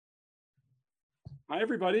Hi,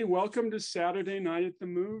 everybody. Welcome to Saturday Night at the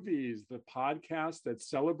Movies, the podcast that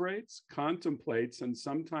celebrates, contemplates, and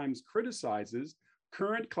sometimes criticizes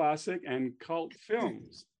current classic and cult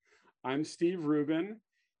films. I'm Steve Rubin.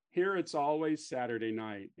 Here it's always Saturday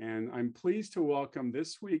night, and I'm pleased to welcome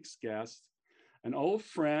this week's guest, an old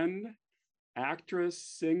friend, actress,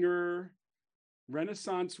 singer,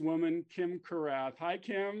 Renaissance woman, Kym Karath. Hi,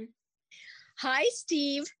 Kym. Hi,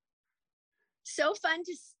 Steve. So fun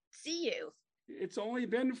to see you. It's only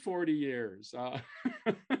been 40 years. I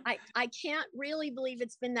can't really believe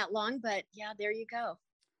it's been that long, but yeah, there you go.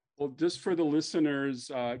 Well, just for the listeners,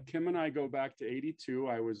 Kym and I go back to 82.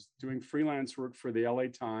 I was doing freelance work for the LA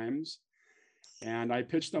Times, and I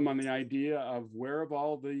pitched them on the idea of where have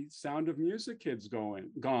all the Sound of Music kids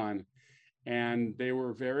gone? And they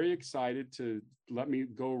were very excited to let me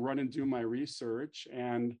go run and do my research.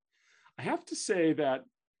 And I have to say that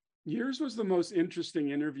yours was the most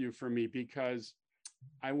interesting interview for me because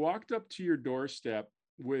I walked up to your doorstep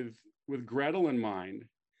with Gretel in mind.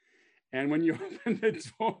 And when you opened the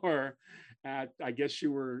door I guess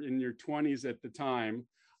you were in your 20s at the time,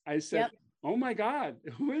 I said, yep. Oh my God,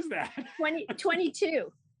 who is that?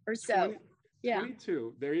 22 or so. 20, yeah.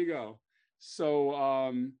 22, there you go.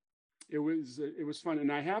 So it was fun.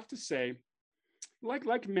 And I have to say,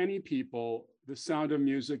 like many people, The Sound of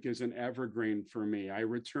Music is an evergreen for me. I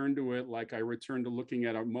return to it like I return to looking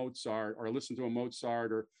at a Mozart or listen to a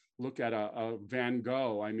Mozart or look at a Van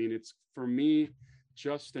Gogh. I mean, it's for me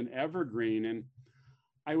just an evergreen. And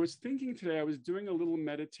I was thinking today, I was doing a little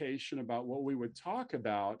meditation about what we would talk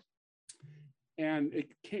about. And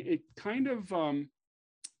it kind of,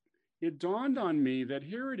 it dawned on me that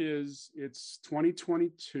here it is, it's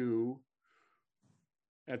 2022.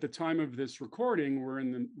 At the time of this recording, we're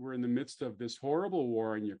in the midst of this horrible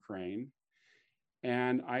war in Ukraine.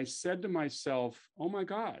 And I said to myself, oh my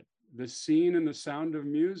God, the scene in The Sound of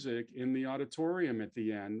Music in the auditorium at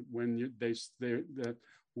the end, when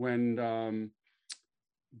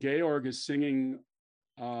Georg is singing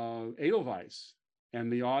Edelweiss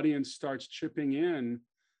and the audience starts chipping in,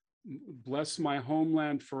 bless my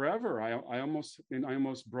homeland forever. I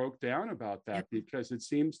almost broke down about that because it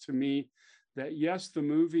seems to me that yes, the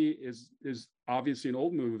movie is obviously an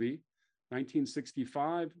old movie,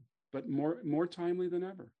 1965, but more timely than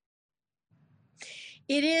ever.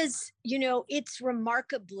 It is, it's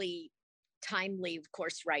remarkably timely, of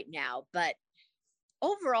course, right now. But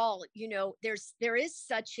overall, there is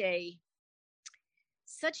such an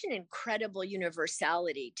incredible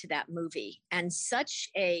universality to that movie, and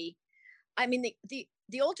the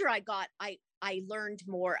older I got, I learned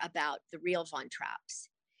more about the real Von Trapps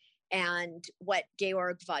and what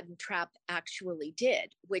Georg von Trapp actually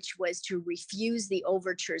did, which was to refuse the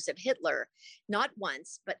overtures of Hitler, not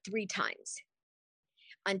once, but 3 times,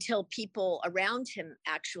 until people around him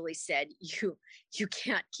actually said, you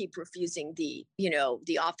can't keep refusing the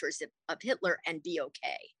offers of Hitler and be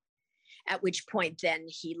okay. At which point then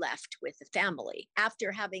he left with the family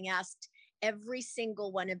after having asked every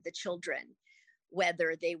single one of the children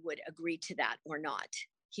whether they would agree to that or not.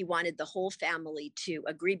 He wanted the whole family to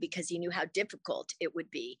agree because he knew how difficult it would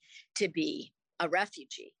be to be a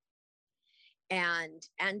refugee. And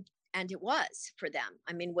it was for them.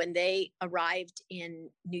 I mean, when they arrived in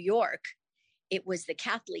New York, it was the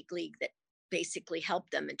Catholic League that basically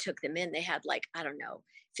helped them and took them in. They had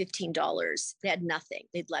 $15. They had nothing.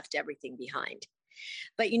 They'd left everything behind.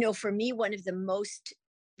 But, for me, one of the most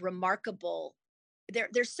remarkable,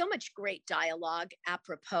 there's so much great dialogue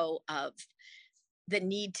apropos of the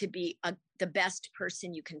need to be the best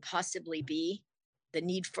person you can possibly be, the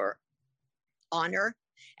need for honor,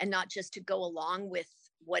 and not just to go along with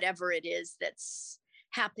whatever it is that's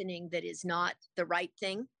happening that is not the right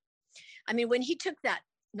thing. I mean, when he took that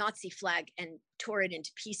Nazi flag and tore it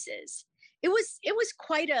into pieces, it was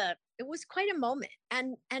quite a moment.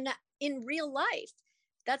 And in real life,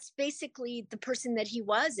 that's basically the person that he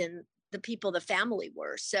was and the people the family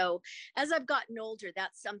were. So as I've gotten older,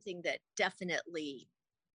 that's something that definitely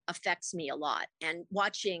affects me a lot. And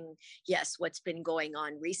watching, yes, what's been going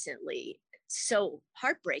on recently, so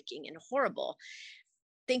heartbreaking and horrible.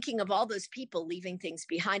 Thinking of all those people leaving things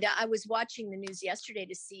behind. I was watching the news yesterday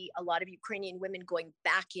to see a lot of Ukrainian women going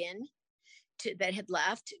back in that had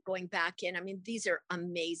left, going back in. I mean, these are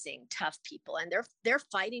amazing, tough people, and they're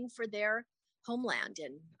fighting for their homeland.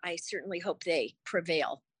 And I certainly hope they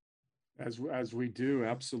prevail. As we do,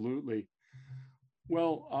 absolutely.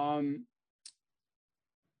 Well,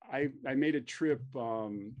 I made a trip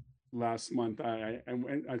last month. I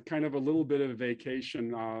went kind of a little bit of a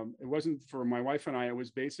vacation. It wasn't for my wife and I. It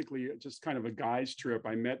was basically just kind of a guy's trip.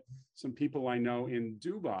 I met some people I know in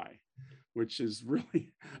Dubai, which is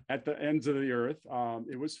really at the ends of the earth.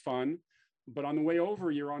 It was fun. But on the way over,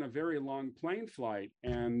 you're on a very long plane flight.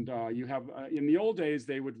 And you have, in the old days,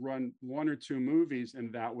 they would run 1 or 2 movies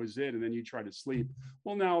and that was it. And then you try to sleep.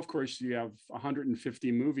 Well, now, of course, you have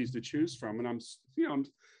 150 movies to choose from. And I'm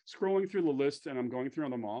scrolling through the list and I'm going through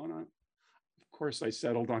them all. And of course, I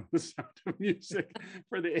settled on The Sound of Music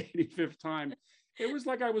for the 85th time. It was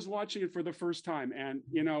like I was watching it for the first time. And,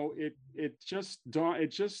 it just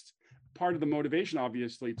part of the motivation,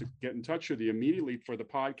 obviously, to get in touch with you immediately for the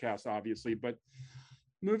podcast, obviously, but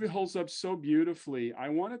movie holds up so beautifully. I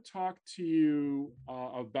want to talk to you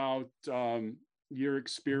about your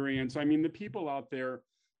experience. I mean, the people out there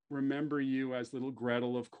remember you as little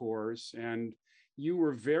Gretel, of course, and you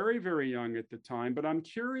were very, very young at the time, but I'm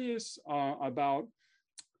curious about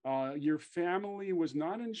your family was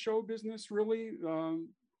not in show business, really,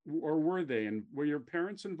 or were they? And were your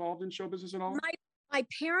parents involved in show business at all? My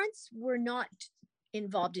parents were not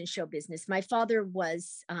involved in show business. My father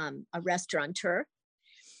was a restaurateur,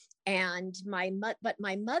 and my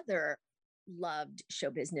mother loved show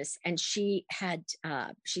business, and she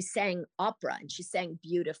sang opera, and she sang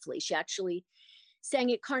beautifully. She actually sang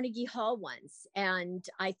at Carnegie Hall once, and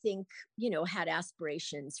I think had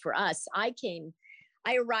aspirations for us. I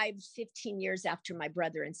arrived 15 years after my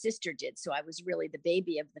brother and sister did, so I was really the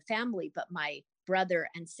baby of the family. But my brother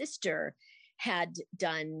and sister had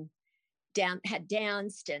danced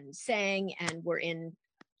and sang and were in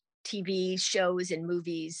TV shows and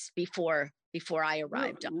movies before I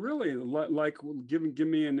arrived. Really? Like, give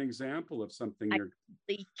me an example of something. I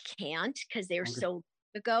really can't, because they were so long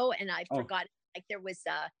ago, and I forgot. Like, there was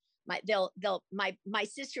my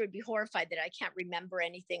sister would be horrified that I can't remember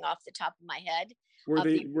anything off the top of my head.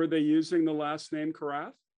 Were they using the last name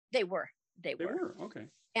Karath? They were. Okay.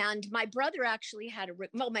 And my brother actually had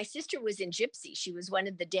my sister was in Gypsy. She was one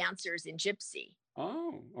of the dancers in Gypsy.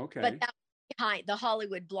 Oh, okay. But that was behind the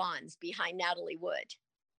Hollywood Blondes, behind Natalie Wood.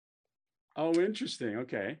 Oh, interesting.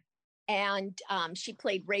 Okay. And she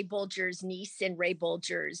played Ray Bolger's niece in Ray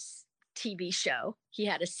Bolger's TV show. He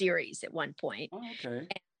had a series at one point. Oh, okay.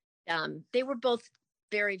 And, they were both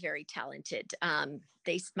very, very talented.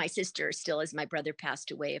 My sister still is. My brother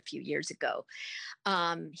passed away a few years ago.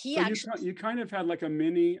 You kind of had like a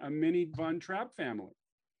mini Von Trapp family.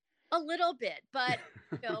 A little bit, but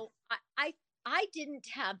I didn't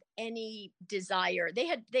have any desire. They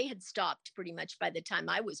had stopped pretty much by the time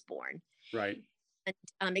I was born. Right.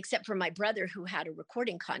 And except for my brother, who had a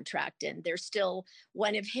recording contract, and there's still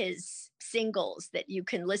one of his singles that you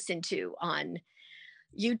can listen to on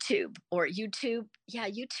YouTube. Yeah,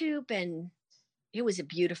 YouTube. And it was a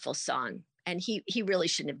beautiful song. And he really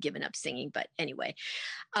shouldn't have given up singing. But anyway,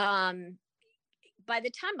 by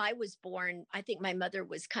the time I was born, I think my mother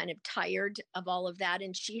was kind of tired of all of that.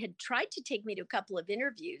 And she had tried to take me to a couple of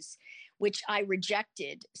interviews, which I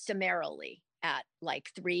rejected summarily at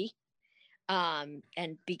like 3. And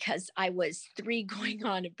because I was 3 going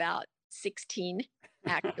on about 16,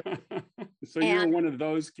 actually. So you were one of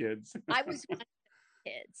those kids. I was one of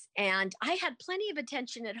those kids, and I had plenty of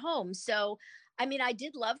attention at home. So, I mean, I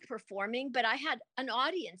did love performing, but I had an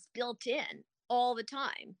audience built in all the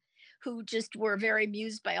time who just were very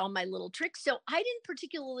amused by all my little tricks. So I didn't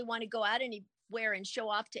particularly want to go out anywhere and show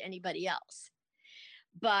off to anybody else.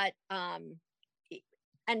 But,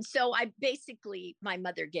 and so my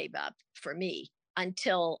mother gave up for me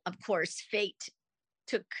until, of course, fate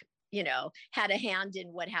had a hand in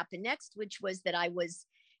what happened next, which was that I was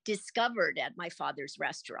discovered at my father's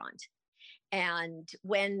restaurant. And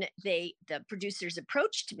when the producers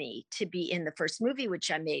approached me to be in the first movie,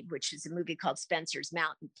 which I made, which is a movie called Spencer's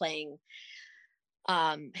Mountain, playing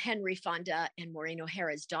Henry Fonda and Maureen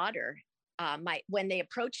O'Hara's daughter, when they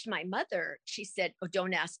approached my mother, she said, "Oh,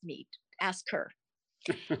 don't ask me, ask her."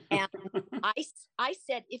 And I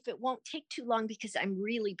said, if it won't take too long, because I'm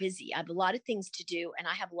really busy. I have a lot of things to do, and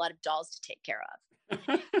I have a lot of dolls to take care of.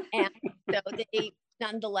 And so they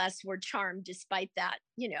nonetheless were charmed, despite that,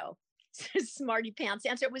 smarty pants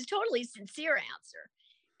answer. It was totally sincere answer.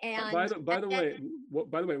 And by the way,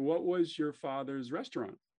 what was your father's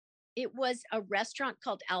restaurant? It was a restaurant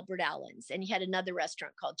called Albert Allen's, and he had another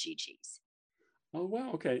restaurant called Gigi's. Oh,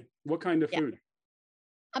 wow. Okay. What kind of food?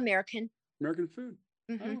 American food.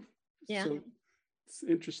 Mm-hmm. Oh, yeah. So it's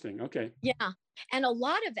interesting. Okay. Yeah. And a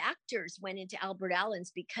lot of actors went into Albert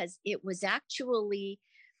Allen's because it was actually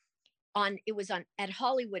at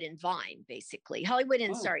Hollywood and Vine, basically. Hollywood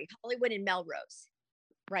and Melrose,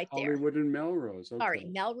 right there. Hollywood and Melrose. Okay. Sorry,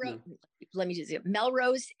 Melrose. Yeah. Let me just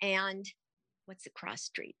Melrose and what's the cross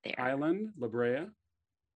street there? Island, La Brea.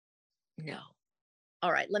 No.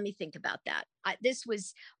 all right, let me think about that. This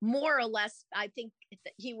was more or less, I think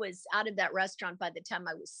he was out of that restaurant by the time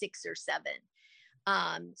I was 6 or 7.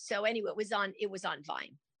 So anyway, it was on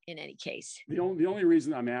Vine in any case. The only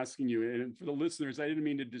reason I'm asking you, and for the listeners, I didn't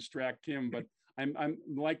mean to distract Kym, but I'm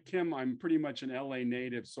like Kym, I'm pretty much an LA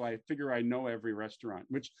native, so I figure I know every restaurant,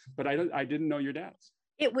 but I didn't know your dad's.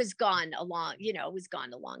 It was gone a long, it was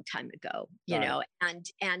gone a long time ago,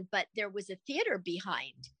 but there was a theater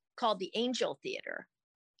behind called the Angel Theater.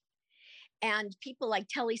 And people like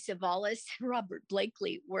Telly Savalas and Robert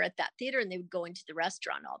Blakely were at that theater, and they would go into the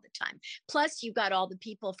restaurant all the time. Plus, you got all the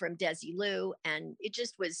people from Desilu, and it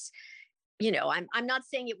just was, I'm not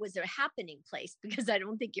saying it was a happening place, because I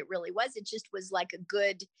don't think it really was. It just was like a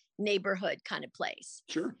good neighborhood kind of place.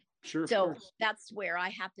 Sure. So that's where I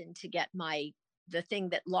happened to get the thing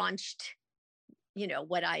that launched,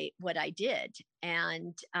 what I did.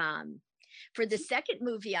 And for the second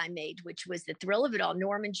movie I made, which was The Thrill of It All,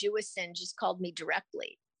 Norman Jewison just called me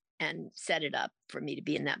directly and set it up for me to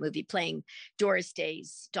be in that movie, playing Doris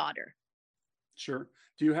Day's daughter. Sure.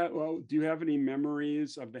 Do you have any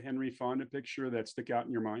memories of the Henry Fonda picture that stick out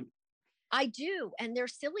in your mind? I do, and they're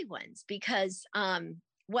silly ones because,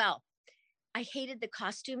 I hated the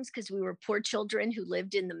costumes because we were poor children who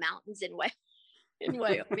lived in the mountains in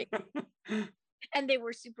Wyoming. And they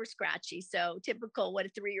were super scratchy. So typical, what a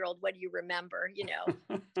 3-year-old, what do you remember?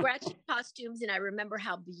 Scratchy costumes. And I remember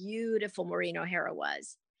how beautiful Maureen O'Hara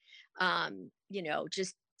was.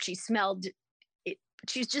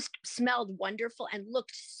 She just smelled wonderful and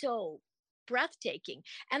looked so breathtaking.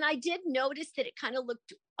 And I did notice that it kind of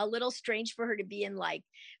looked a little strange for her to be in like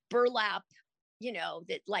burlap,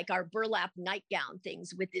 that like our burlap nightgown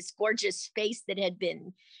things with this gorgeous face that had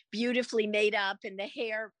been beautifully made up and the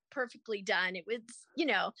hair perfectly done. It was, you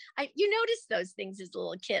notice those things as a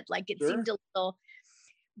little kid, like it seemed a little,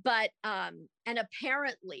 but, and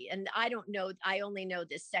apparently, and I don't know, I only know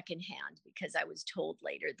this secondhand because I was told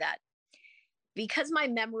later that because my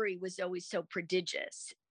memory was always so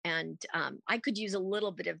prodigious, and I could use a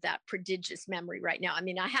little bit of that prodigious memory right now. I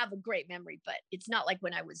mean, I have a great memory, but it's not like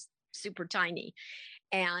when I was super tiny.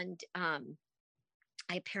 And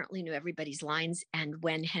I apparently knew everybody's lines. And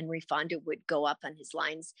when Henry Fonda would go up on his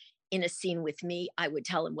lines in a scene with me, I would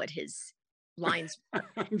tell him what his lines were.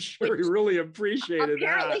 I'm sure he really appreciated that.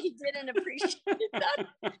 Apparently he didn't appreciate that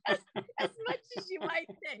as much as you might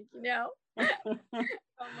think,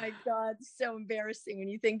 Oh my God, so embarrassing when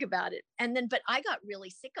you think about it. But I got really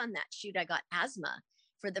sick on that shoot. I got asthma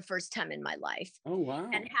for the first time in my life. Oh, wow.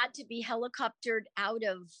 And had to be helicoptered out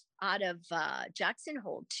of Jackson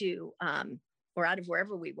Hole to, or out of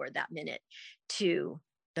wherever we were that minute, to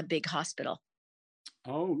the big hospital.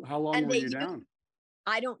 Oh, how long were you down?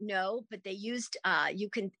 I don't know, but they used, you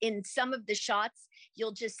can, in some of the shots,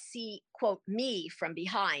 you'll just see, quote, me from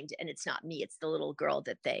behind. And it's not me, it's the little girl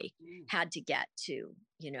that they had to get to,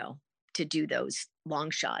 to do those long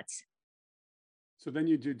shots. So then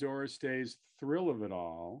you do Doris Day's Thrill of It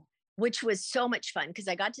All. Which was so much fun because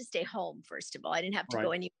I got to stay home, first of all. I didn't have to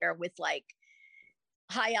go anywhere with like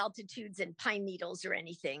high altitudes and pine needles or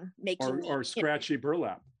anything. Or scratchy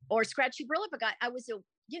burlap. Or scratchy burlap. I was the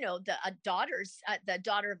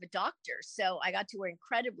daughter of a doctor. So I got to wear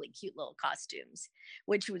incredibly cute little costumes,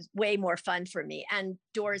 which was way more fun for me. And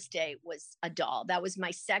Doris Day was a doll. That was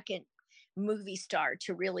my second movie star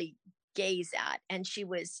to really gaze at. And she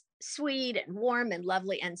was sweet and warm and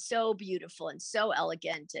lovely and so beautiful and so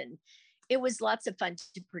elegant. And it was lots of fun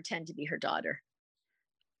to pretend to be her daughter.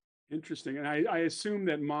 Interesting. And I assume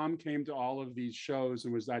that mom came to all of these shows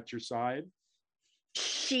and was at your side?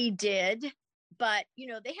 She did. But, they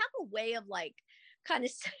have a way of like kind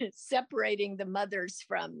of separating the mothers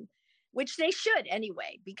from, which they should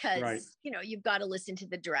anyway, because, you've got to listen to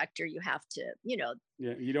the director. You have to,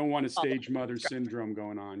 Yeah, you don't want a stage mother syndrome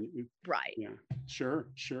going on. Right. Yeah, sure.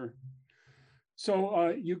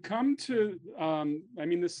 So you come to,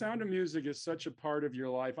 The Sound of Music is such a part of your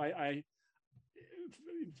life.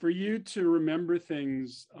 For you to remember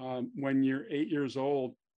things when you're 8 years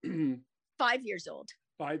old. 5 years old.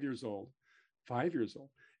 5 years old. 5 years old.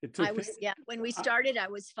 When we started, I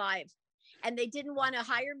was 5. And they didn't want to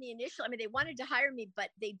hire me initially. I mean, they wanted to hire me, but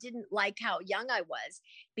they didn't like how young I was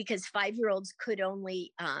because 5-year-olds could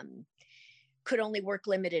only work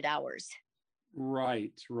limited hours.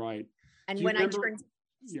 Right. And when I turned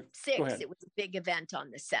 6, it was a big event on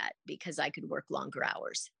the set because I could work longer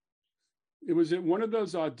hours. Was it one of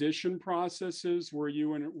those audition processes where you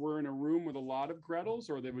were in a room with a lot of Gretels,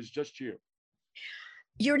 or there was just you?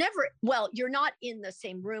 You're not in the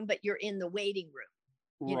same room, but you're in the waiting room.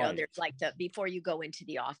 There's like before you go into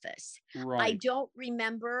the office. Right. I don't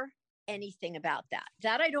remember anything about that.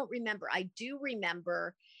 That I don't remember. I do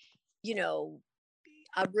remember, you know,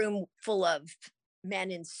 a room full of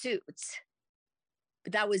men in suits.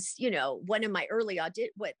 That was, you know, one of my early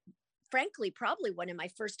frankly, probably one of my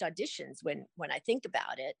first auditions when I think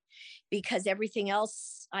about it, because everything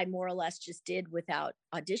else I more or less just did without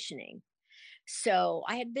auditioning. So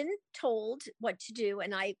I had been told what to do,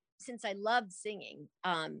 and since I loved singing,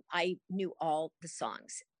 I knew all the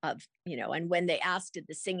songs of, you know, and when they asked at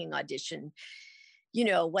the singing audition, you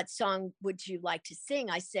know, what song would you like to sing?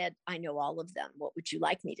 I said, I know all of them. What would you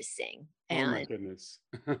like me to sing? Oh my goodness.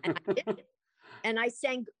 And I did. And I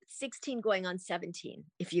sang 16 going on 17,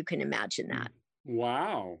 if you can imagine that.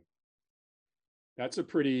 Wow. That's a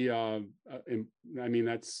pretty, I mean,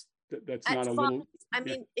 that's not a little. I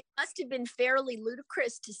mean, it must have been fairly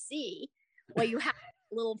ludicrous to see. Well, you have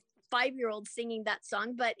a little 5-year-old singing that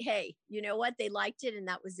song, but hey, you know what? They liked it and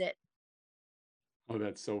that was it. Oh,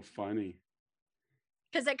 that's so funny.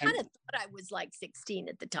 Because I kind of thought I was like 16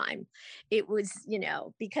 at the time. It was, you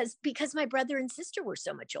know, because my brother and sister were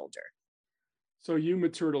so much older. So you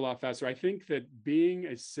matured a lot faster. I think that being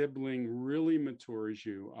a sibling really matures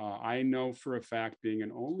you. I know for a fact, being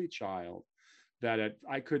an only child, that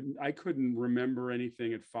I couldn't remember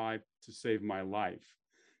anything at 5 to save my life.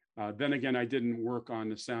 Then again, I didn't work on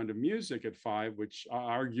The Sound of Music at 5, which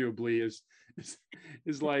arguably is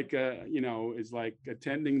like you know, is like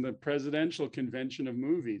attending the presidential convention of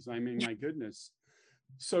movies. I mean, my goodness.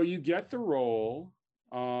 So you get the role,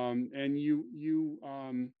 and you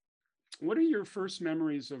what are your first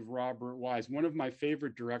memories of Robert Wise? One of my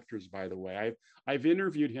favorite directors, by the way. I've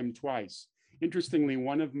interviewed him twice. Interestingly,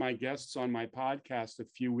 one of my guests on my podcast a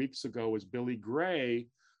few weeks ago was Billy Gray,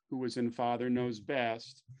 who was in Father Knows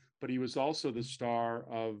Best, but he was also the star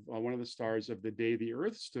of one of the stars of The Day the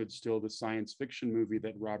Earth Stood Still, the science fiction movie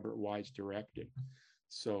that Robert Wise directed.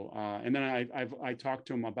 So, and then I talked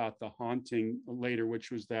to him about The Haunting later,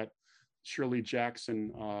 which was that Shirley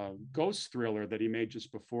Jackson ghost thriller that he made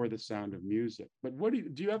just before The Sound of Music. But what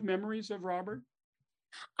do you have memories of Robert?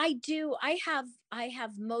 I do. I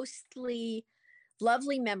have mostly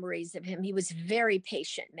lovely memories of him. He was a very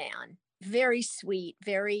patient man, very sweet,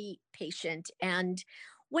 very patient. And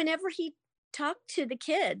whenever he talked to the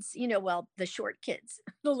kids, you know, well, the short kids,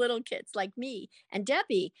 the little kids like me and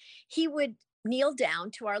Debbie, he would kneel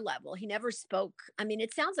down to our level. He never spoke. I mean,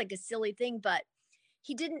 it sounds like a silly thing, but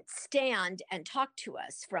he didn't stand and talk to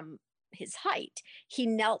us from his height. He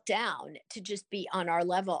knelt down to just be on our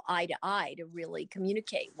level, eye to eye, to really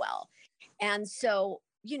communicate well. And so,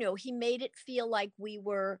 you know, he made it feel like we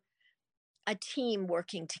were a team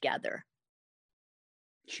working together.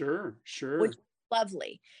 Sure. Which was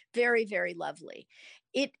lovely. Very, very lovely.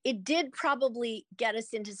 It did probably get us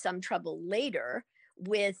into some trouble later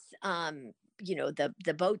with you know,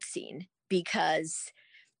 the boat scene, because,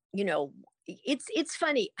 you know, it's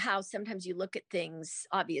funny how sometimes you look at things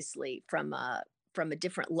obviously from a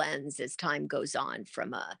different lens as time goes on,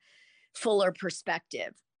 from a fuller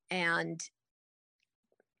perspective. And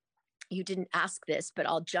you didn't ask this, but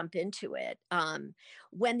I'll jump into it.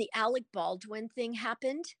 When the Alec Baldwin thing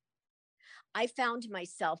happened, I found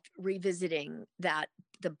myself revisiting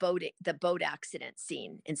the boat accident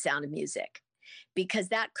scene in Sound of Music, because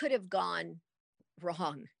that could have gone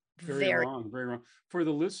wrong. Very wrong, very wrong. For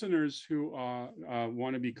the listeners who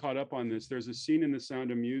want to be caught up on this, there's a scene in The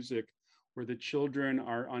Sound of Music where the children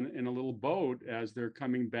are in a little boat as they're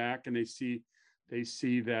coming back, and they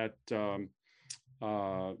see that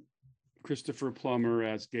Christopher Plummer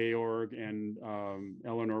as Georg and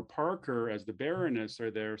Eleanor Parker as the Baroness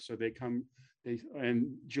are there. So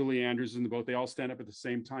and Julie Andrews in the boat, they all stand up at the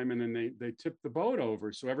same time, and then they tip the boat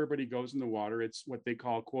over. So everybody goes in the water. It's what they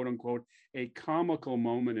call, quote unquote, a comical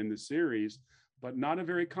moment in the series, but not a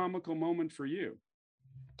very comical moment for you.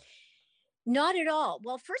 Not at all.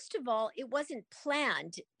 Well, first of all, it wasn't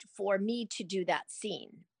planned for me to do that scene.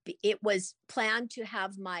 It was planned to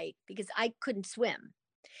have because I couldn't swim.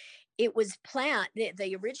 It was planned,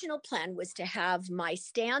 the original plan was to have my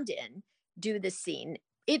stand-in do the scene,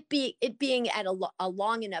 it being at a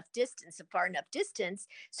long enough distance, a far enough distance,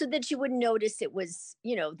 so that you wouldn't notice it was,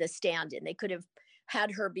 you know, the stand-in. They could have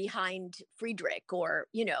had her behind Friedrich or,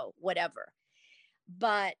 you know, whatever.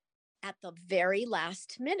 But at the very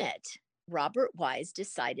last minute, Robert Wise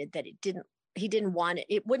decided that he didn't want it.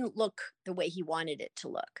 It wouldn't look the way he wanted it to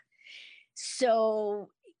look. So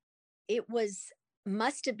it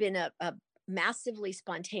must have been a massively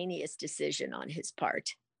spontaneous decision on his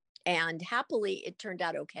part. And happily, it turned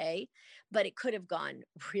out okay, but it could have gone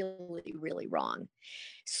really, really wrong.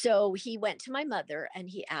 So he went to my mother and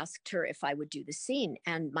he asked her if I would do the scene.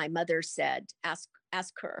 And my mother said, ask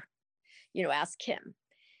her. ask Kym,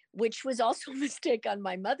 which was also a mistake on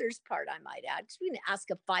my mother's part, I might add, because we didn't ask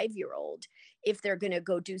a 5-year-old if they're going to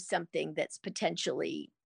go do something that's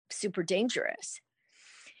potentially super dangerous.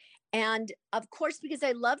 And of course, because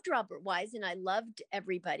I loved Robert Wise and I loved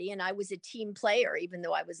everybody, and I was a team player, even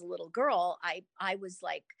though I was a little girl, I was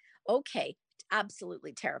like, okay,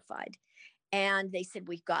 absolutely terrified. And they said,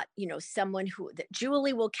 we've got, someone that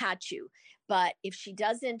Julie will catch you. But if she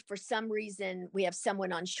doesn't, for some reason, we have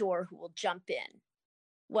someone on shore who will jump in.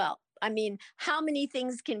 Well, I mean, how many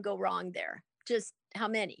things can go wrong there? Just how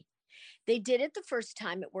many? They did it the first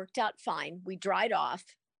time. It worked out fine. We dried off,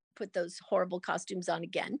 put those horrible costumes on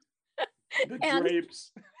again. The and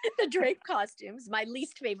drapes. The drape costumes, my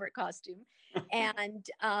least favorite costume, and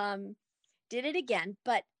did it again.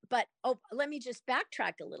 But let me just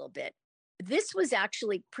backtrack a little bit. This was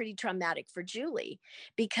actually pretty traumatic for Julie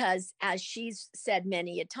because, as she's said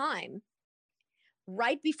many a time,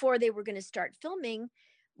 right before they were going to start filming,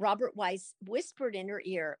 Robert Wise whispered in her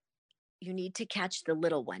ear, "You need to catch the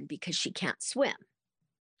little one because she can't swim."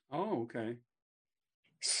 Oh, okay.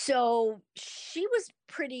 So she was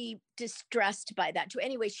pretty distressed by that too.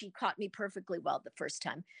 Anyway, she caught me perfectly well the first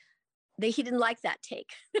time. He didn't like that take.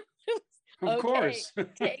 Of course.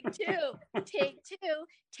 Take two,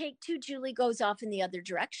 take two. Julie goes off in the other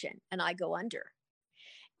direction and I go under.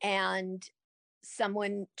 And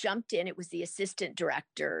someone jumped in. It was the assistant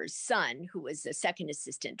director's son, who was the second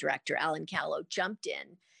assistant director, Alan Callow, jumped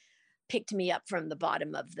in, picked me up from the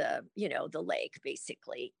bottom of the lake,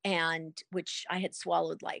 basically, and which I had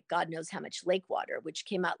swallowed like God knows how much lake water, which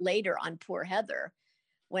came out later on poor Heather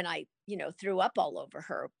when I, threw up all over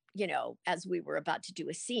her, as we were about to do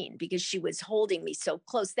a scene because she was holding me so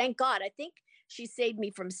close. Thank God. I think she saved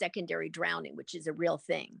me from secondary drowning, which is a real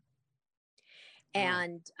thing.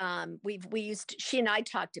 And she and I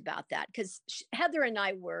talked about that because Heather and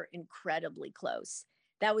I were incredibly close.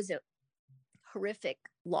 That was a horrific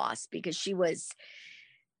loss because she was,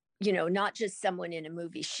 not just someone in a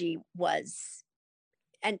movie. She was,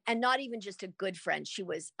 and not even just a good friend. She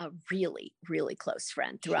was a really, really close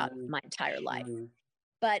friend throughout my entire life.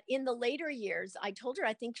 But in the later years, I told her,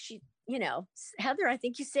 I think Heather, I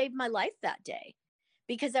think you saved my life that day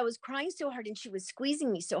because I was crying so hard and she was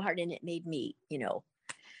squeezing me so hard and it made me,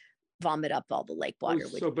 vomit up all the lake water.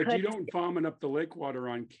 But you don't vomit up the lake water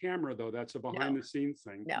on camera, though. That's a behind the scenes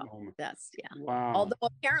thing. No, that's, yeah. Wow. Although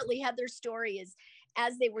apparently Heather's story is,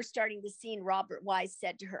 as they were starting the scene, Robert Wise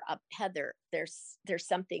said to her, Heather, there's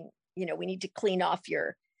something, we need to clean off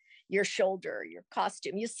your shoulder, your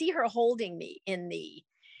costume. You see her holding me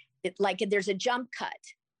like there's a jump cut.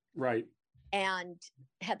 Right. And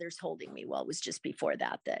Heather's holding me. Well, it was just before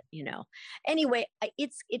that, anyway,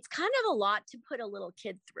 it's kind of a lot to put a little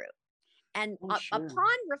kid through. And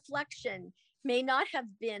upon reflection may not have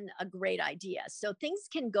been a great idea. So things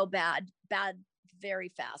can go bad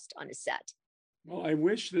very fast on a set. Well, I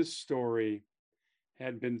wish this story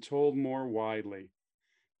had been told more widely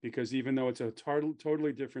because even though it's a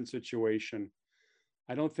totally different situation,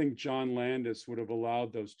 I don't think John Landis would have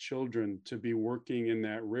allowed those children to be working in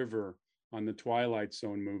that river on the Twilight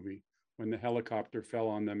Zone movie when the helicopter fell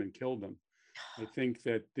on them and killed them. I think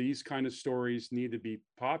that these kind of stories need to be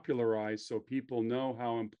popularized so people know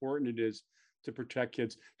how important it is to protect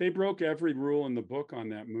kids. They broke every rule in the book on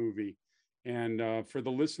that movie. And for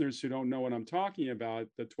the listeners who don't know what I'm talking about,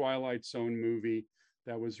 the Twilight Zone movie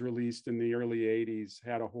that was released in the early 80s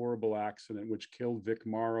had a horrible accident which killed Vic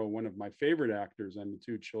Morrow, one of my favorite actors, and the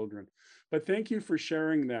two children. But thank you for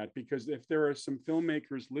sharing that, because if there are some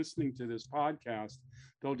filmmakers listening to this podcast,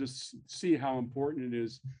 they'll just see how important it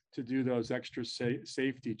is to do those extra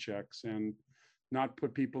safety checks and not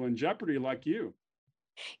put people in jeopardy like you.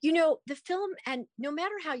 The film, and no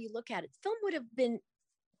matter how you look at it, film would have been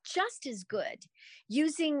just as good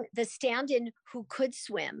using the stand-in who could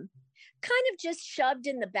swim, kind of just shoved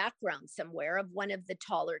in the background somewhere of one of the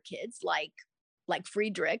taller kids, like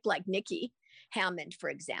Friedrich, like Nicky Hammond, for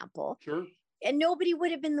example. Sure. And nobody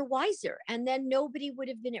would have been the wiser. And then nobody would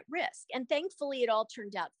have been at risk. And thankfully, it all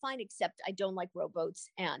turned out fine, except I don't like rowboats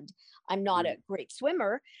and I'm not a great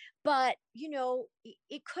swimmer. But,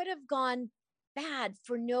 it could have gone bad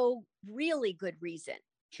for no really good reason.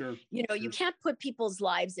 Sure. You can't put people's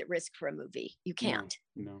lives at risk for a movie. You can't.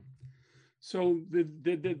 No. So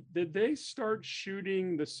did they start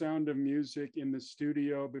shooting The Sound of Music in the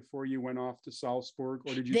studio before you went off to Salzburg,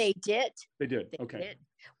 or did you? They did. They did. Okay.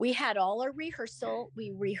 We had all our rehearsal.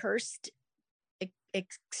 We rehearsed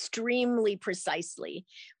extremely precisely.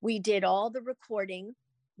 We did all the recording,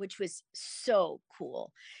 which was so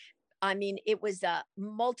cool. I mean, it was a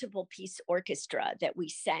multiple piece orchestra that we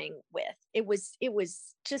sang with. It was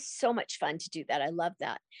just so much fun to do that. I love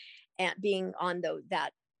that. And being on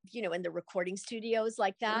that, in the recording studios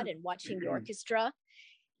like that Sure. and watching the orchestra,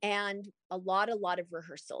 and a lot of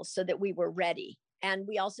rehearsals so that we were ready. And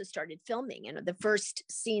we also started filming. And the first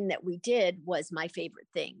scene that we did was My Favorite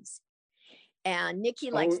Things. And Nikki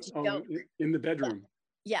likes to show, In the bedroom.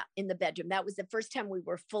 yeah, in the bedroom. That was the first time we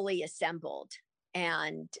were fully assembled.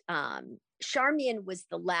 And Charmian was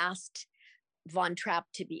the last Von Trapp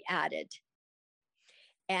to be added.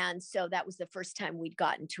 And so that was the first time we'd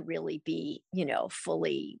gotten to really be,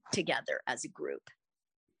 fully together as a group.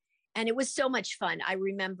 And it was so much fun. I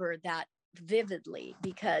remember that vividly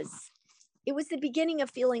because it was the beginning of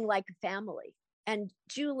feeling like a family. And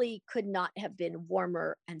Julie could not have been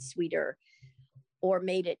warmer and sweeter or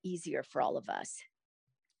made it easier for all of us.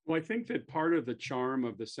 Well, I think that part of the charm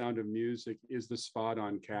of The Sound of Music is the spot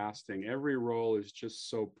on casting. Every role is just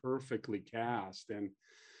so perfectly cast. And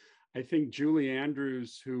I think Julie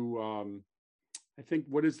Andrews, who I think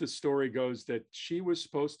what is the story goes that she was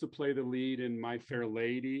supposed to play the lead in My Fair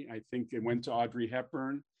Lady. I think it went to Audrey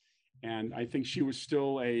Hepburn. And I think she was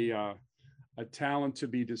still a talent to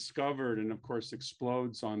be discovered, and of course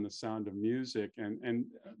explodes on The Sound of Music. And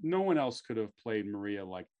no one else could have played Maria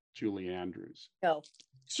like Julie Andrews. No,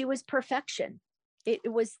 she was perfection.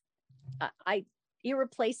 It was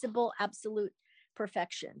irreplaceable, absolute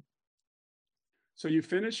perfection. So you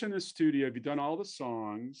finish in the studio. Have you done all the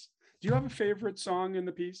songs? Do you have a favorite song in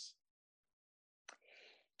the piece?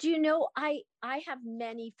 Do you know, I have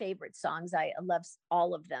many favorite songs. I love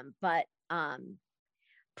all of them, but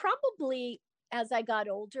probably as I got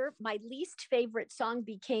older, my least favorite song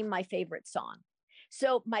became my favorite song.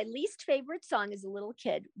 So my least favorite song as a little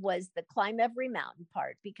kid was the Climb Every Mountain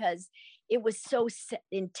part because it was so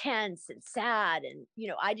intense and sad, and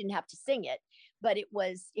I didn't have to sing it, but it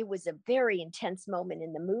was a very intense moment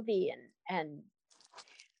in the movie, and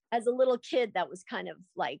as a little kid that was kind of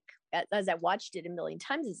like, as I watched it a million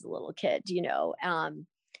times as a little kid,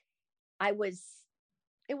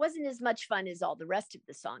 it wasn't as much fun as all the rest of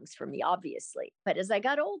the songs for me, obviously. But as I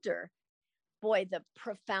got older, boy, the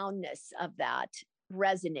profoundness of that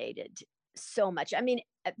resonated so much. I mean,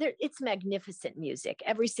 it's magnificent music.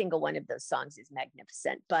 Every single one of those songs is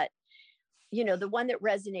magnificent. But, the one that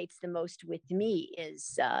resonates the most with me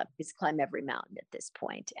is Climb Every Mountain at this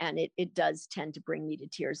point. And it does tend to bring me to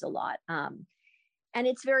tears a lot. And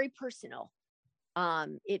it's very personal.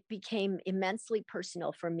 It became immensely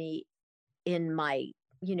personal for me in my,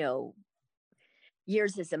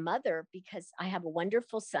 years as a mother, because I have a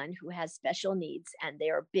wonderful son who has special needs, and they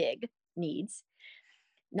are big needs,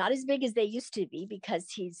 not as big as they used to be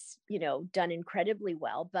because he's, done incredibly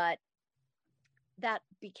well, but that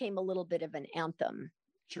became a little bit of an anthem.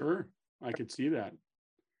 Sure, I could see that.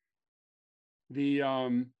 The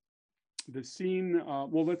scene,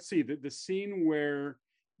 well, let's see, the scene where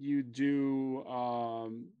you do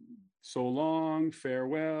So Long,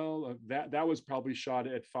 Farewell, that was probably shot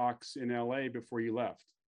at Fox in LA before you left.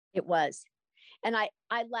 It was. And I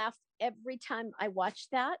laugh every time I watch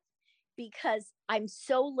that because I'm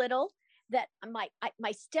so little that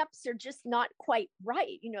my steps are just not quite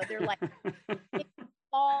right. They're like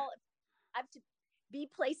all, I have to be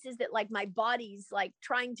places that like my body's like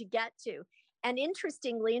trying to get to. And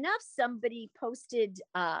interestingly enough, somebody posted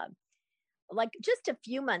like just a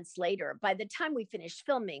few months later, by the time we finished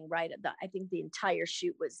filming, right, I think the entire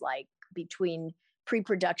shoot was like between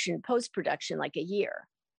pre-production, post-production, like a year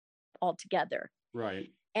altogether.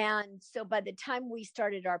 Right. And so by the time we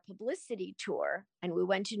started our publicity tour and we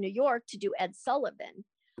went to New York to do Ed Sullivan,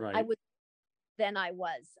 right. I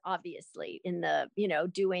was obviously in the,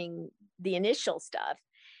 doing the initial stuff.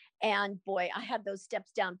 And boy, I had those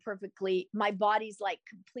steps down perfectly. My body's like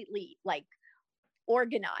completely like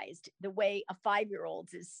organized the way a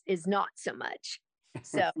 5-year-old's is not so much.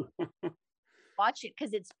 So watch it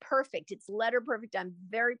because it's perfect. It's letter perfect. I'm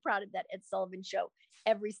very proud of that Ed Sullivan show.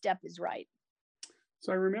 Every step is right.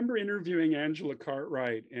 So I remember interviewing Angela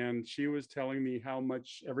Cartwright, and she was telling me how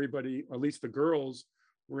much everybody, at least the girls,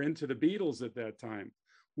 were into the Beatles at that time.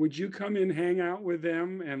 Would you come and hang out with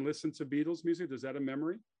them and listen to Beatles music? Is that a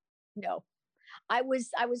memory? No, I was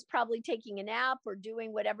probably taking a nap or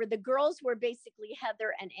doing whatever. The girls were basically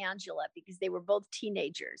Heather and Angela because they were both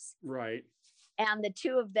teenagers. Right. And the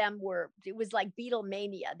two of them it was like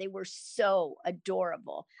Beatlemania. They were so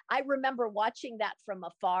adorable. I remember watching that from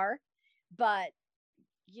afar, but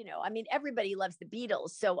I mean, everybody loves the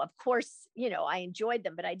Beatles. So of course, I enjoyed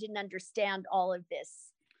them, but I didn't understand all of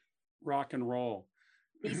this rock and roll,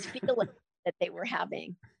 these feelings that they were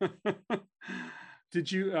having.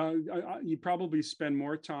 Did you, you probably spend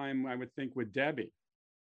more time, I would think, with Debbie.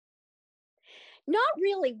 Not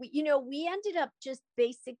really. We ended up just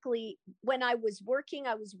basically when I was working,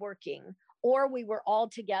 or we were all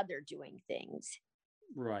together doing things.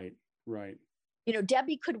 Right, right.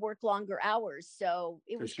 Debbie could work longer hours, so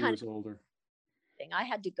it was She kind was of older. thing. I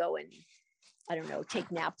had to go and, I don't know,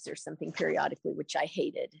 take naps or something periodically, which I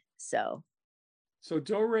hated. So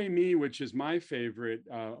Do Re Mi, which is my favorite,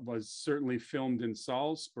 was certainly filmed in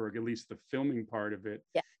Salzburg, at least the filming part of it.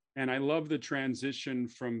 yeah. And I love the transition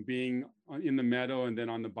from being in the meadow and then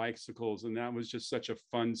on the bicycles. And that was just such a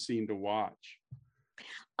fun scene to watch.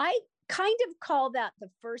 I kind of call that the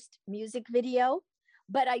first music video,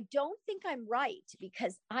 but I don't think I'm right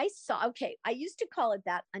because I used to call it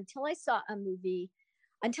that until I saw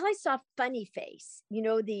Funny Face,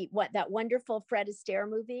 that wonderful Fred Astaire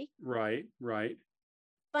movie. Right, right.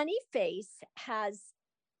 Funny Face has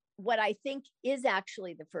what I think is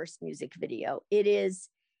actually the first music video. It is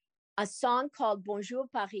a song called Bonjour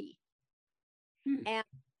Paris. And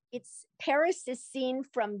Paris is seen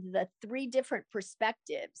from the three different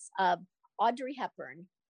perspectives of Audrey Hepburn,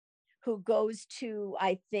 who goes to,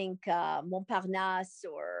 I think, Montparnasse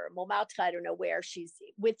or Montmartre, I don't know where, she's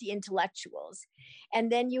with the intellectuals. And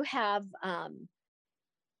then you have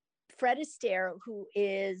Fred Astaire, who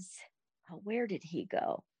is, where did he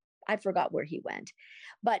go? I forgot where he went,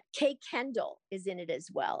 but Kay Kendall is in it as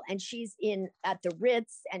well. And she's at the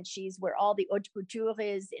Ritz, and she's where all the haute couture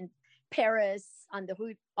is in Paris, on the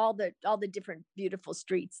Rue, all the different beautiful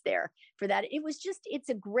streets there for that. It's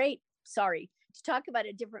a great, sorry to talk about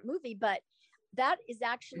a different movie, but that is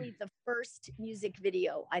actually the first music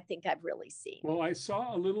video I think I've really seen. Well, I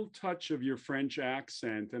saw a little touch of your French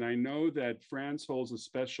accent, and I know that France holds a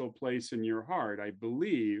special place in your heart, I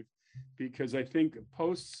believe, because I think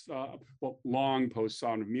long post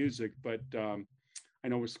Sound of Music, but I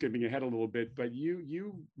know we're skipping ahead a little bit, but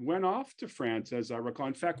you went off to France, as I recall.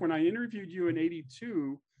 In fact, when I interviewed you in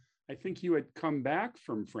 '82, I think you had come back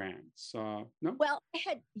from France. No? Well, I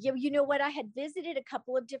had, I had visited a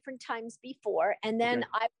couple of different times before, and then okay.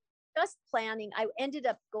 I was just planning. I ended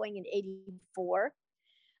up going in '84,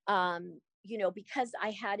 because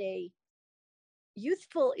I had a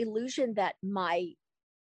youthful illusion that my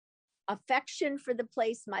affection for the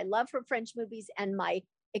place, my love for French movies, and my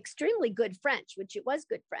extremely good French, which it was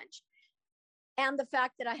good French, and the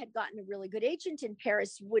fact that I had gotten a really good agent in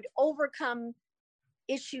Paris would overcome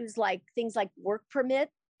issues like things like work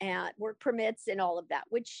permits and all of that,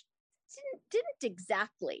 which didn't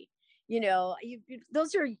exactly,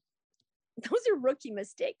 those are rookie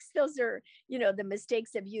mistakes. Those are, the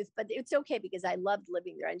mistakes of youth, but it's okay because I loved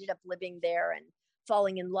living there. I ended up living there and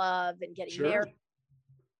falling in love and getting married,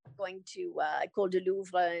 going to École de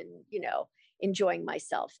Louvre and, enjoying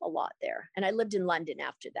myself a lot there. And I lived in London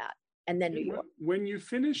after that. And then New York. When you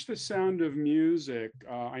finished The Sound of Music,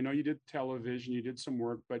 I know you did television, you did some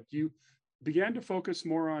work, but you began to focus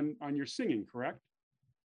more on your singing, correct?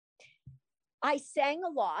 I sang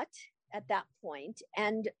a lot at that point,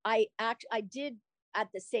 and I did at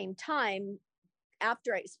the same time,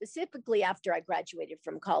 after I graduated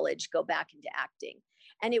from college, go back into acting.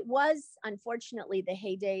 And it was unfortunately the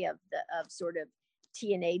heyday of sort of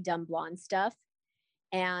TNA dumb blonde stuff.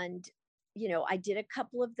 And I did a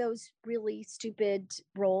couple of those really stupid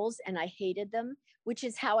roles and I hated them, which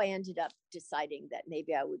is how I ended up deciding that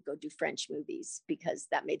maybe I would go do French movies because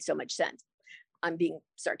that made so much sense. I'm being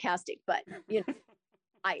sarcastic, but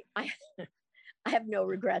I have no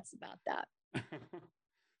regrets about that.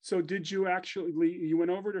 So did you went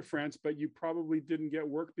over to France, but you probably didn't get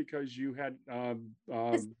work because you had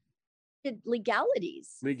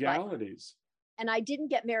legalities. Legalities. And I didn't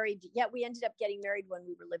get married yet. We ended up getting married when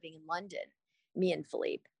we were living in London, me and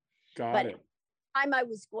Philippe. Got it. Time I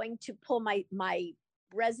was going to pull my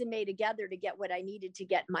resume together to get what I needed to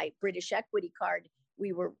get my British equity card,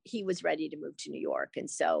 he was ready to move to New York. And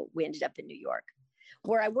so we ended up in New York,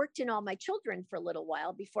 where I worked in All My Children for a little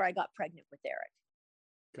while before I got pregnant with Eric.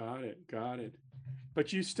 Got it.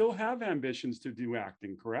 But you still have ambitions to do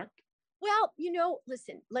acting, correct? Well,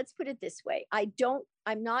 listen, let's put it this way.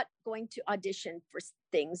 I'm not going to audition for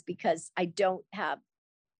things because I don't have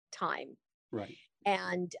time. Right.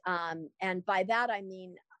 And by that, I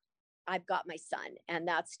mean, I've got my son and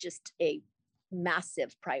that's just a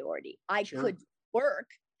massive priority. I could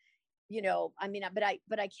work,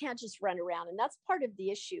 but I can't just run around. And that's part of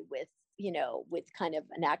the issue with kind of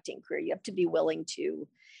an acting career. You have to be willing to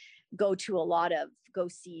go to a lot of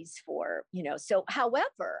go-sees for, so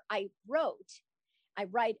however, I'm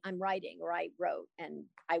writing, or I wrote, and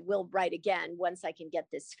I will write again once I can get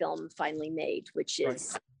this film finally made, which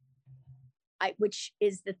is which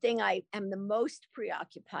is the thing I am the most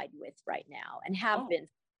preoccupied with right now and have been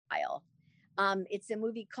for a while. It's a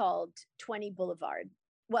movie called 20 Boulevard.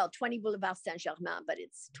 Well, 20 Boulevard Saint-Germain, but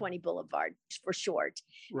it's 20 Boulevard for short.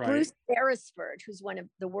 Right. Bruce Beresford, who's one of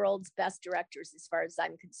the world's best directors, as far as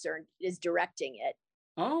I'm concerned, is directing it.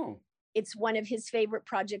 Oh. It's one of his favorite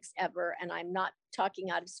projects ever. And I'm not talking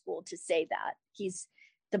out of school to say that. He's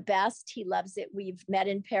the best. He loves it. We've met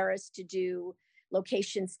in Paris to do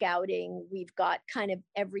location scouting. We've got kind of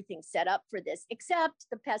everything set up for this, except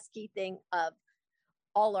the pesky thing of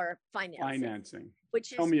all our financing.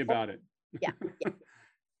 Tell me about it. Yeah.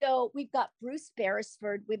 So we've got Bruce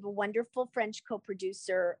Beresford. We have a wonderful French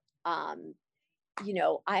co-producer. I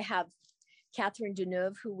have Catherine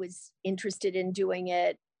Deneuve, who was interested in doing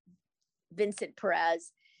it. Vincent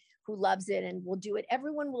Perez, who loves it and will do it.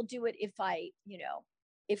 Everyone will do it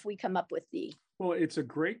if we come up with the. Well, it's a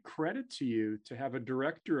great credit to you to have a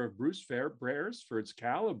director of Bruce Beresford's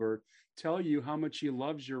caliber tell you how much he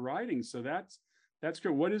loves your writing. So that's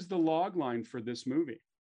good. What is the log line for this movie?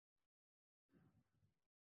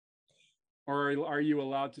 Or are you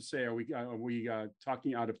allowed to say, are we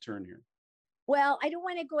talking out of turn here? Well, I don't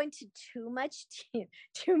want to go into too much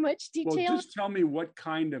detail. Well, just tell me what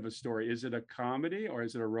kind of a story. Is it a comedy or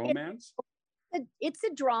is it a romance? It's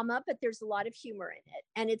a drama, but there's a lot of humor in it.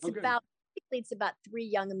 And it's about 3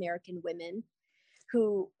 young American women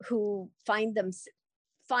who find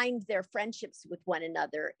their friendships with one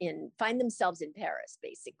another find themselves in Paris,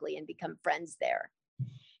 basically, and become friends there.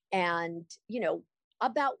 And,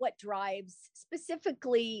 about what drives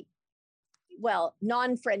specifically,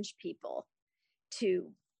 non-French people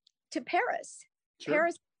to Paris. Sure.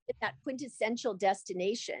 Paris is that quintessential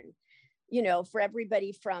destination, for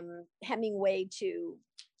everybody from Hemingway to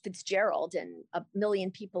Fitzgerald and a million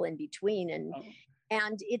people in between.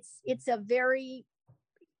 And it's a very,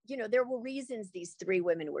 there were reasons these 3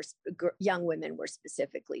 young women were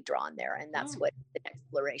specifically drawn there. And that's what the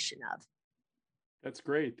exploration of. That's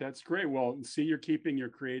great. That's great. Well, see, you're keeping your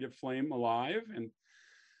creative flame alive, and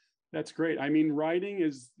that's great. I mean, writing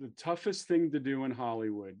is the toughest thing to do in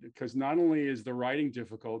Hollywood because not only is the writing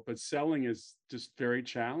difficult, but selling is just very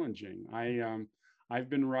challenging. I've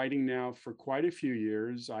been writing now for quite a few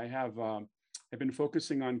years. I've been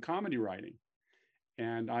focusing on comedy writing,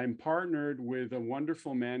 and I'm partnered with a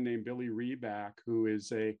wonderful man named Billy Reback, who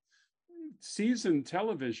is a seasoned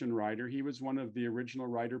television writer. He was one of the original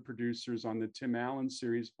writer-producers on the Tim Allen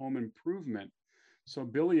series Home Improvement. So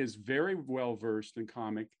Billy is very well versed in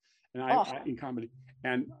comedy,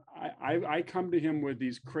 and I come to him with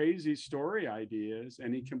these crazy story ideas,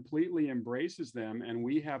 and he completely embraces them. And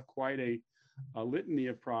we have quite a litany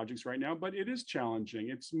of projects right now, but it is challenging.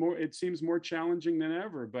 It seems more challenging than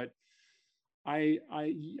ever, but I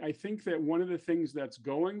think that one of the things that's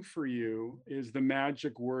going for you is the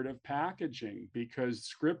magic word of packaging, because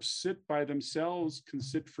scripts sit by themselves, can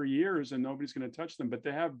sit for years and nobody's going to touch them. But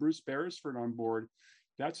to have Bruce Beresford on board,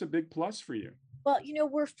 that's a big plus for you. Well,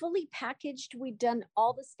 we're fully packaged. We've done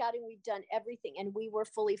all the scouting, we've done everything, and we were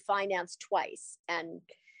fully financed twice, and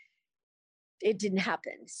it didn't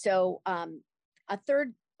happen. So a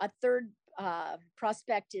third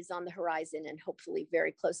prospect is on the horizon and hopefully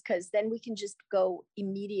very close, because then we can just go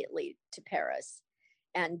immediately to Paris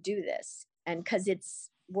and do this. And because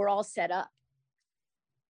we're all set up.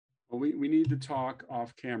 Well, we need to talk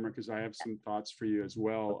off camera because I have some thoughts for you as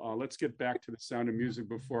well. Let's get back to The Sound of Music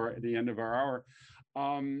before the end of our hour.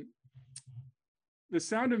 The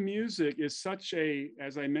Sound of Music is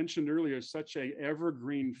as I mentioned earlier, such a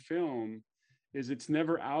evergreen film. It's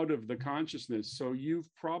never out of the consciousness. So you've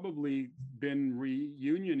probably been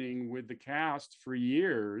reunioning with the cast for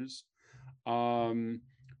years. Who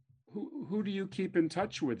do you keep in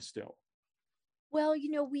touch with still? Well,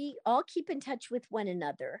 we all keep in touch with one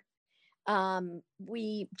another.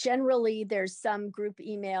 We generally, there's some group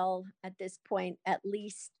email at this point, at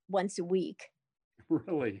least once a week.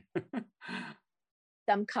 Really?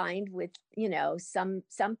 Some kind with,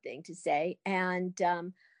 something to say. And,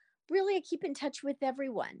 really, I keep in touch with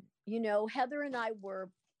everyone. Heather and I were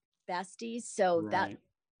besties, so right.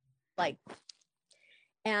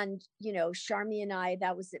 and Sharmi and I,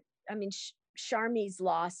 that was it. I mean, Sharmi's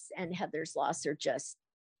loss and Heather's loss are just,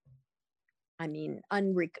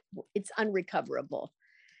 it's unrecoverable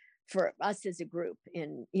for us as a group.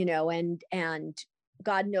 And and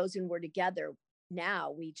God knows when we're together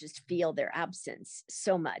now, we just feel their absence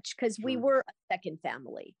so much because we were a second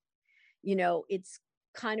family. It's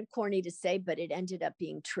kind of corny to say, but it ended up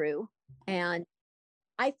being true. And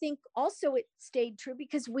I think also it stayed true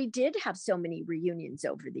because we did have so many reunions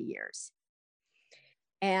over the years.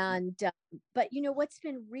 And, but what's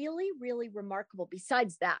been really, really remarkable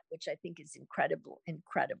besides that, which I think is incredible,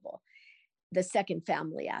 the second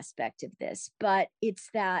family aspect of this, but it's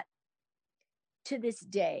that to this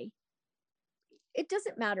day, it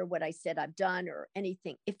doesn't matter what I said I've done or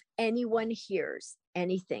anything. If anyone hears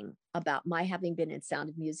anything about my having been in Sound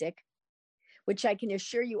of Music, which I can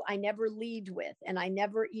assure you I never lead with and I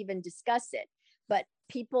never even discuss it, but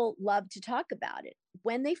people love to talk about it.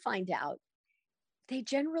 When they find out, they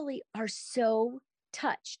generally are so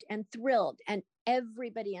touched and thrilled. And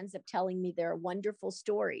everybody ends up telling me their wonderful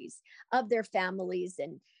stories of their families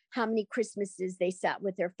and how many Christmases they sat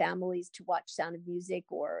with their families to watch Sound of Music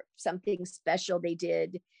or something special they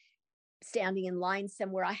did standing in line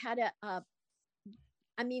somewhere. I had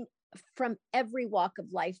I mean, from every walk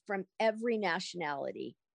of life, from every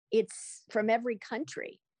nationality, it's from every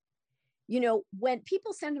country. When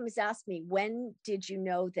people sometimes ask me, when did you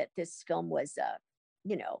know that this film was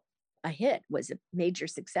a hit, was a major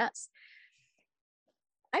success?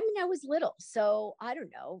 I mean, I was little, so I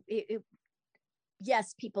don't know.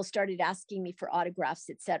 Yes, people started asking me for autographs,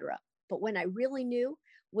 etc. But when I really knew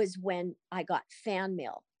was when I got fan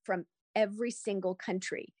mail from every single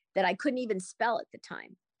country that I couldn't even spell at the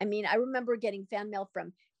time. I mean, I remember getting fan mail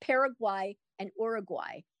from Paraguay and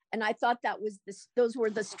Uruguay, and I thought those were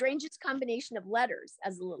the strangest combination of letters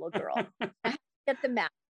as a little girl. I had to get the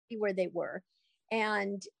map, see where they were,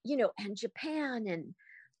 and and Japan,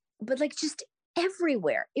 but like just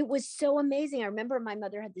everywhere. It was so amazing. I remember my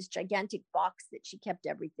mother had this gigantic box that she kept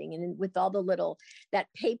everything in, and with all the that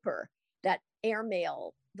paper, that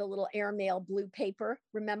airmail, the little airmail blue paper,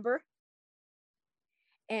 remember?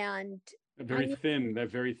 And that very thin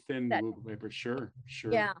blue paper. Sure.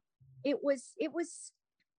 Yeah, it was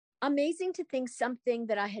amazing to think something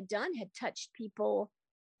that I had done had touched people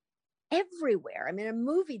everywhere. I mean, a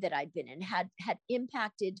movie that I'd been in had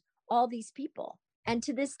impacted all these people. And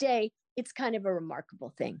to this day, it's kind of a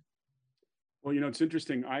remarkable thing. Well, it's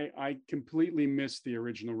interesting. I completely missed the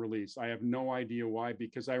original release. I have no idea why,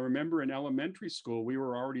 because I remember in elementary school, we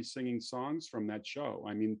were already singing songs from that show.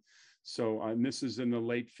 I mean, and this is in the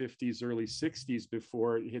late 50s, early 60s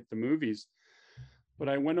before it hit the movies. But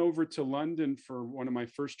I went over to London for one of my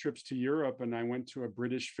first trips to Europe, and I went to a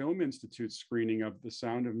British Film Institute screening of The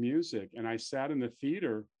Sound of Music. And I sat in the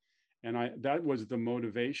theater, and that was the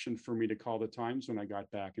motivation for me to call the Times when I got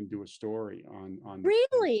back and do a story on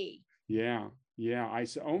Really? Yeah. I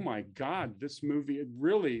said, oh my God, this movie, it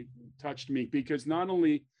really touched me, because not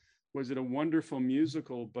only was it a wonderful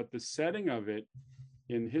musical, but the setting of it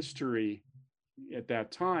in history at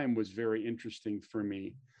that time was very interesting for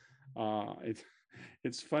me.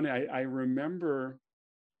 It's funny. I remember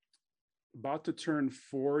about to turn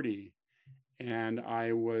 40, and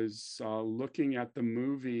I was looking at the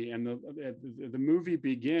movie, and the movie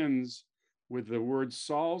begins with the word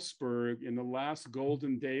Salzburg in the last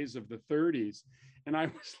golden days of the 30s. And I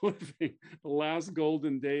was living the last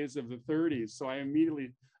golden days of the 30s. So I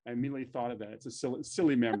immediately thought of that. It's a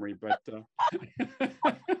silly memory, but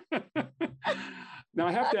now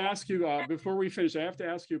I have to ask you, before we finish, I have to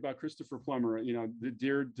ask you about Christopher Plummer, the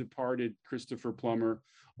dear departed Christopher Plummer.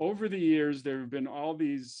 Over the years, there have been all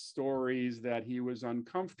these stories that he was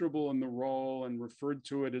uncomfortable in the role and referred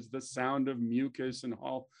to it as the sound of mucus and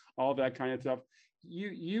all that kind of stuff.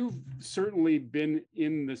 You've certainly been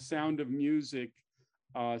in the Sound of Music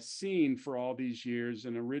scene for all these years,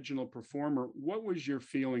 an original performer. What was your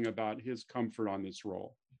feeling about his comfort on this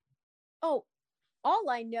role? Oh, all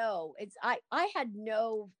I know is I had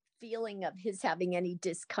no feeling of his having any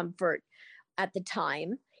discomfort at the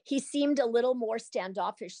time. He seemed a little more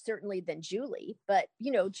standoffish, certainly, than Julie. But,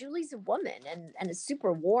 Julie's a woman and a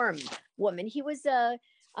super warm woman. He was a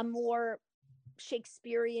more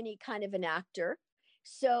Shakespearean-y kind of an actor.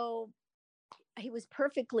 So he was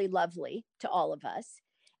perfectly lovely to all of us.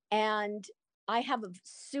 And I have a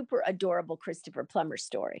super adorable Christopher Plummer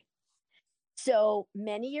story. So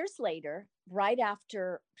many years later,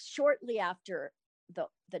 shortly after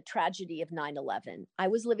the tragedy of 9/11, I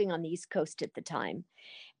was living on the East Coast at the time.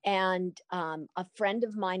 And a friend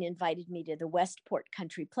of mine invited me to the Westport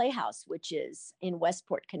Country Playhouse, which is in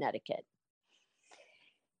Westport, Connecticut,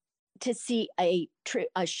 to see a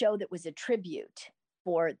show that was a tribute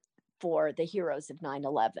for the heroes of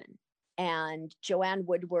 9/11. And Joanne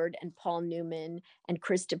Woodward and Paul Newman and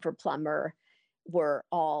Christopher Plummer were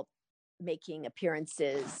all making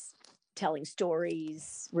appearances, telling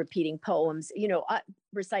stories, repeating poems,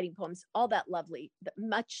 reciting poems, all that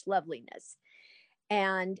much loveliness.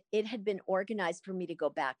 And it had been organized for me to go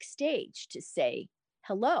backstage to say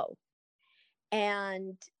hello.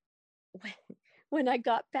 And when I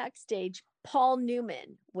got backstage, Paul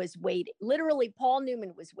Newman was waiting. Literally, Paul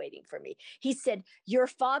Newman was waiting for me. He said, "Your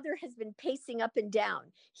father has been pacing up and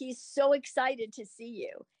down. He's so excited to see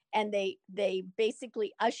you." And they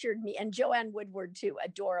basically ushered me, and Joanne Woodward too,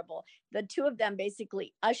 adorable. The two of them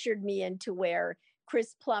basically ushered me into where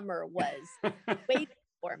Chris Plummer was waiting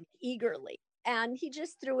for me eagerly. And he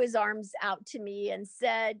just threw his arms out to me and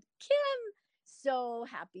said, "Kym," so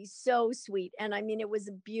happy, so sweet. And I mean, it was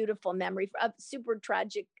a beautiful memory, a super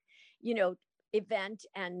tragic, you know, event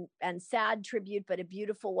and sad tribute, but a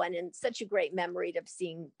beautiful one, and such a great memory of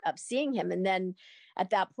seeing him. And then at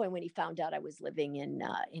that point, when he found out I was living in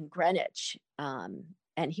Greenwich,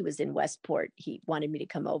 and he was in Westport, he wanted me to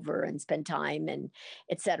come over and spend time, and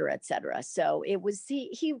et cetera, et cetera. So it was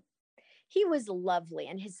he was lovely,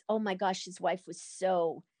 and his, oh my gosh, his wife was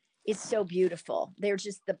is so beautiful. They're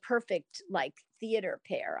just the perfect like theater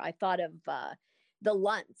pair. I thought of the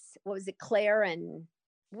Lunts. What was it, Claire and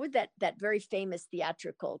what, that very famous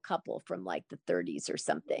theatrical couple from like the 30s or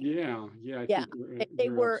something. Yeah, I think they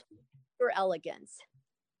were elegance.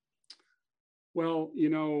 Well,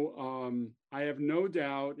 I have no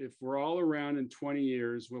doubt if we're all around in 20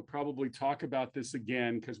 years, we'll probably talk about this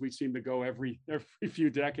again, because we seem to go every few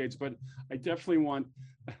decades. But I definitely want.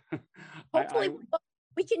 Hopefully,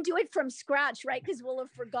 we can do it from scratch, right? Because we'll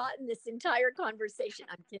have forgotten this entire conversation.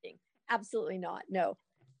 I'm kidding. Absolutely not. No,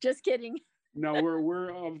 just kidding. No, we're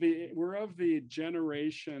of the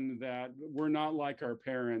generation that we're not like our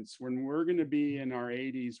parents. When we're going to be in our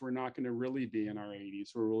 80s, we're not going to really be in our 80s.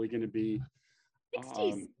 We're really going to be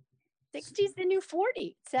 60s. 60s the new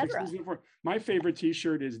 40, etc. My favorite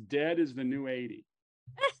T-shirt is "Dead is the new 80."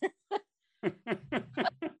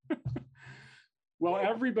 Well,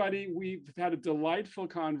 everybody, we've had a delightful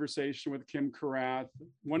conversation with Kym Karath,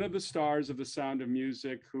 one of the stars of The Sound of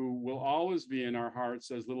Music, who will always be in our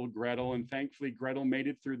hearts as little Gretel. And thankfully, Gretel made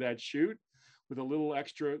it through that shoot with a little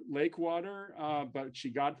extra lake water, but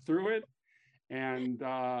she got through it. And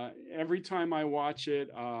every time I watch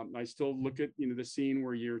it, I still look at the scene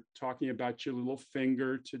where you're talking about your little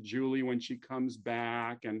finger to Julie when she comes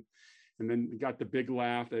back, and then you got the big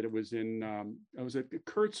laugh that it was in it was at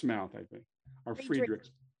Kurt's mouth, I think, or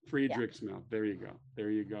Friedrich's mouth. There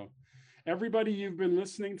you go. Everybody, you've been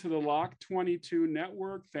listening to the Lock 22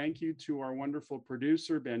 Network. Thank you to our wonderful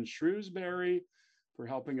producer, Ben Shrewsbury, for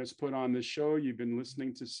helping us put on the show. You've been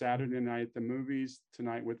listening to Saturday Night at the Movies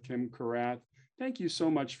tonight with Kym Karath. Thank you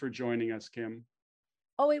so much for joining us, Kym.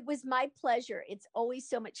 Oh, it was my pleasure. It's always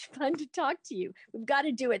so much fun to talk to you. We've got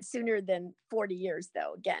to do it sooner than 40 years,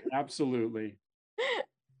 though, again. Absolutely.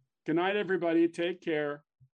 Good night, everybody. Take care.